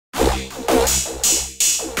Hi,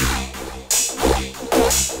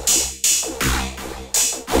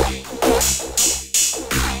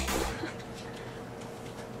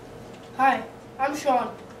 I'm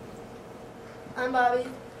Sean. I'm Bobby.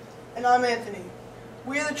 And I'm Anthony.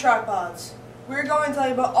 We are the Tripods. We're going to tell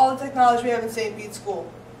you about all the technology we have in St Bede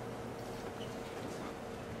School.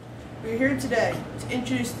 We're here today to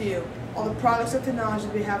introduce to you all the products and technologies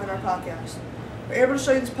we have in our podcast. We're able to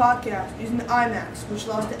show you this podcast using the iMacs, which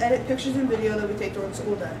allows us to edit pictures and video that we take during the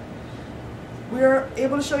school day. We are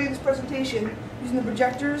able to show you this presentation using the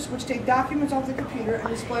projectors, which take documents off the computer and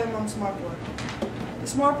display them on the smartboard. The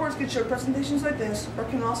smartboards can show presentations like this, or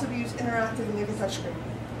can also be used interactively like a touchscreen.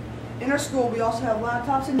 In our school, we also have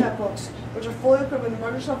laptops and netbooks, which are fully equipped with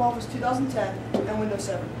Microsoft Office 2010 and Windows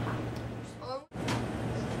 7.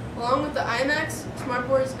 Along with the iMacs,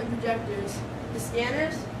 smartboards, and projectors, the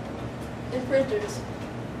scanners and printers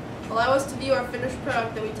allow us to view our finished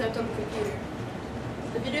product that we typed on the computer.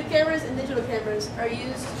 The video cameras and digital cameras are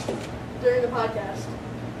used during the podcast.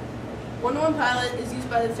 One-to-one Pilot is used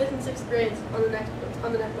by the 5th and 6th grades on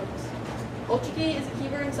the netbooks. UltraKey is a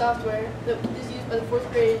keyboarding software that is used by the 4th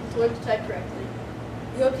grade to learn to type correctly.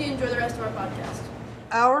 We hope you enjoy the rest of our podcast.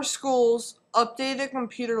 Our school's updated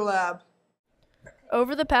computer lab.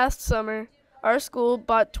 Over the past summer, our school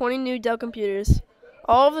bought 20 new Dell computers.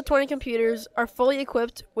 All of the 20 computers are fully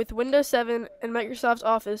equipped with Windows 7 and Microsoft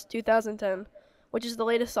Office 2010, which is the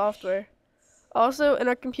latest software. Also, in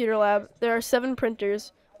our computer lab, there are 7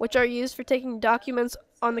 printers, which are used for taking documents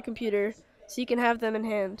on the computer so you can have them in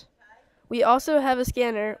hand. We also have a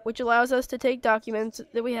scanner, which allows us to take documents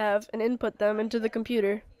that we have and input them into the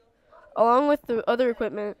computer. Along with the other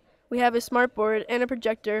equipment, we have a smartboard and a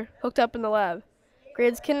projector hooked up in the lab.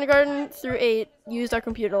 Grades kindergarten through 8 used our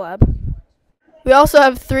computer lab. We also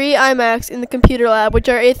have 3 iMacs in the computer lab, which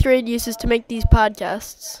our 8th grade uses to make these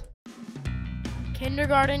podcasts.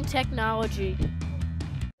 Kindergarten technology.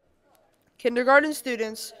 Kindergarten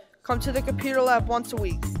students come to the computer lab once a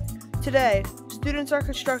week. Today, students are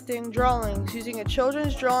constructing drawings using a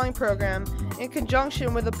children's drawing program in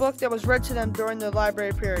conjunction with a book that was read to them during the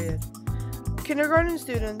library period. Kindergarten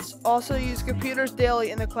students also use computers daily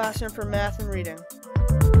in the classroom for math and reading.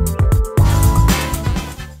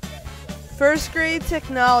 First grade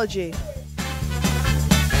technology.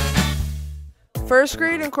 First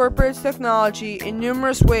grade incorporates technology in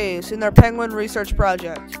numerous ways in their Penguin research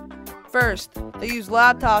project. First, they use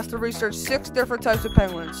laptops to research 6 different types of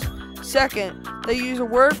penguins. Second, they use a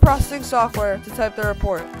word processing software to type their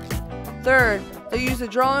report. Third, they use the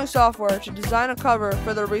drawing software to design a cover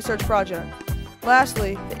for their research project.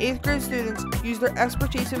 Lastly, the 8th grade students used their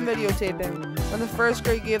expertise in videotaping when the 1st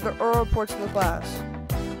grade gave their oral reports to the class.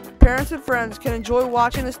 Parents and friends can enjoy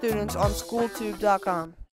watching the students on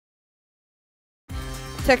schooltube.com.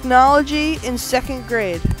 Technology in 2nd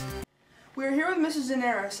grade. We are here with Mrs.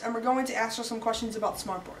 Inaris, and we're going to ask her some questions about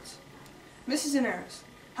smartboards. Mrs. Inaris,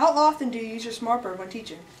 how often do you use your smartboard when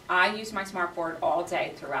teaching? I use my smartboard all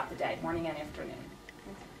day throughout the day, morning and afternoon.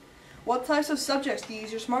 What types of subjects do you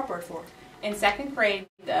use your smartboard for? In 2nd grade,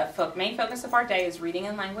 the main focus of our day is reading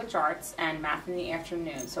and language arts and math in the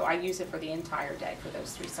afternoon, so I use it for the entire day for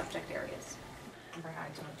those 3 subject areas.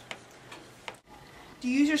 Do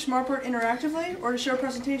you use your smartboard interactively or to show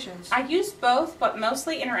presentations? I use both, but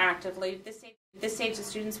mostly interactively. This stage the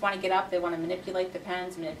students want to get up, they want to manipulate the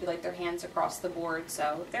pens, manipulate their hands across the board,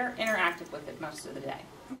 so they're interactive with it most of the day.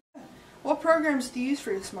 Okay. What programs do you use for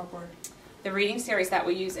your smartboard? The reading series that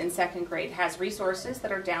we use in 2nd grade has resources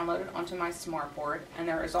that are downloaded onto my smartboard, and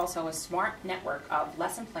there is also a smart network of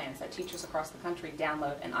lesson plans that teachers across the country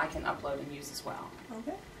download and I can upload and use as well.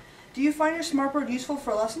 Okay. Do you find your smartboard useful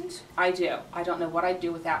for lessons? I do. I don't know what I'd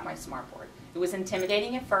do without my smartboard. It was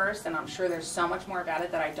intimidating at first, and I'm sure there's so much more about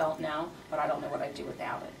it that I don't know, but I don't know what I'd do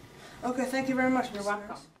without it. Okay, thank you very much. You're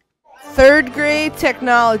welcome. 3rd grade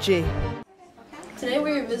technology. Today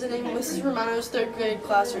we are visiting Mrs. Romano's 3rd grade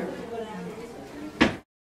classroom.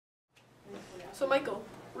 So Michael,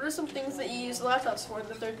 what are some things that you use laptops for in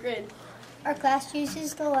the 3rd grade? Our class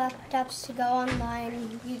uses the laptops to go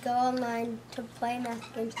online. We go online to play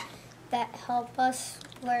math games that help us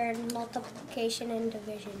learn multiplication and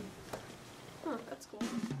division. Huh, that's cool.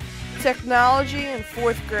 Technology in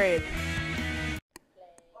 4th grade.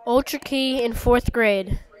 UltraKey in 4th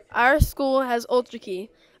grade. Our school has UltraKey,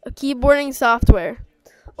 a keyboarding software.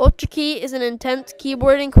 UltraKey is an intense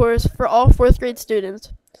keyboarding course for all 4th grade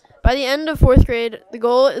students. By the end of 4th grade, the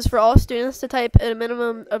goal is for all students to type at a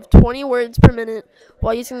minimum of 20 words per minute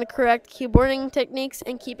while using the correct keyboarding techniques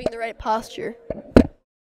and keeping the right posture.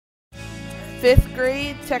 5th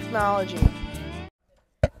grade technology.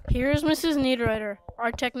 Here's Mrs. Niederreiter,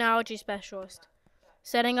 our technology specialist,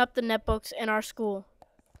 setting up the netbooks in our school.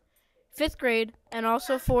 5th grade and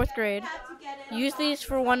also 4th grade use these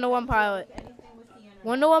for one-to-one pilot.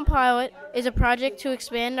 One-to-one pilot is a project to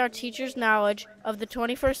expand our teachers' knowledge of the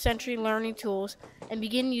 21st century learning tools and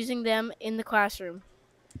begin using them in the classroom.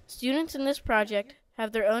 Students in this project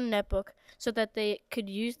have their own netbook so that they could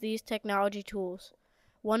use these technology tools.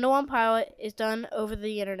 One-to-one pilot is done over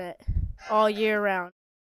the internet all year round.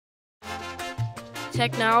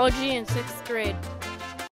 Technology in 6th grade.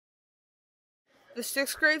 The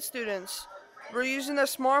 6th grade students were using their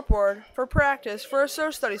smartboard for practice for a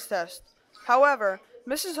social studies test. However,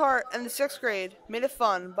 Mrs. Hart and the 6th grade made it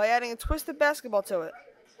fun by adding a twisted basketball to it.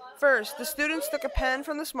 First, the students took a pen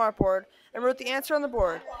from the smartboard and wrote the answer on the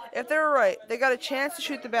board. If they were right, they got a chance to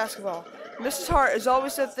shoot the basketball. Mrs. Hart is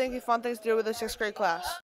always thinking of fun things to do with the 6th grade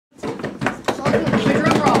class.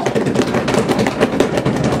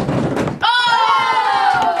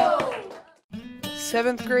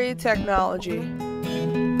 7th grade technology.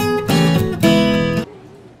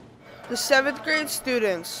 The 7th grade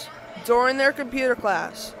students, during their computer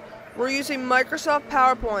class, were using Microsoft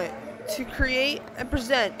PowerPoint to create and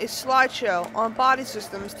present a slideshow on body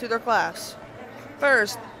systems to their class.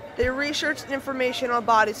 First, they researched information on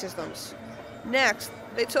body systems. Next,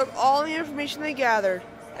 they took all the information they gathered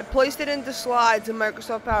and placed it into slides in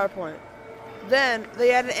Microsoft PowerPoint. Then,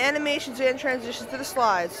 they added animations and transitions to the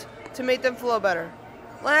slides to make them flow better.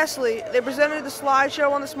 Lastly, they presented the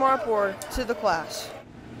slideshow on the smartboard to the class.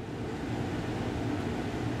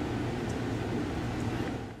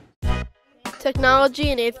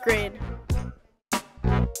 Technology in 8th grade.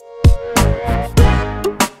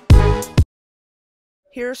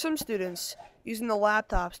 Here are some students using the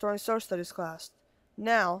laptops during social studies class.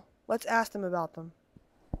 Now, let's ask them about them.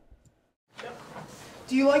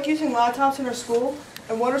 Do you like using laptops in our school?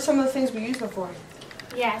 And what are some of the things we use them for?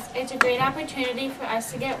 Yes, it's a great opportunity for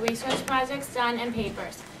us to get research projects done and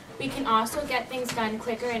papers. We can also get things done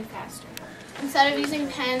quicker and faster. Instead of using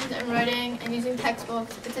pens and writing and using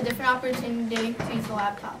textbooks, it's a different opportunity to use a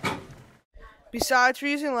laptop. Besides for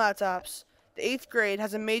using laptops, the 8th grade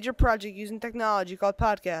has a major project using technology called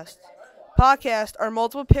podcasts. Podcasts are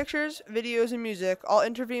multiple pictures, videos, and music all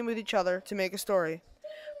intervene with each other to make a story.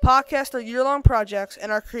 Podcasts are year-long projects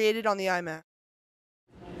and are created on the iMac.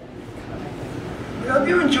 We hope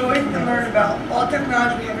you enjoyed and learned about all the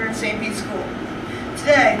technology we have here in St. Bede School.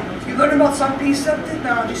 Today, you learned about some pieces of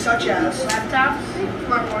technology such as Laptops,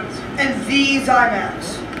 smartboards. and these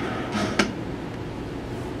iMacs.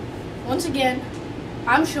 Once again,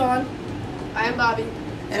 I'm Sean. I am Bobby.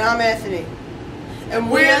 And I'm Anthony.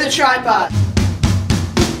 And we're the Tripod.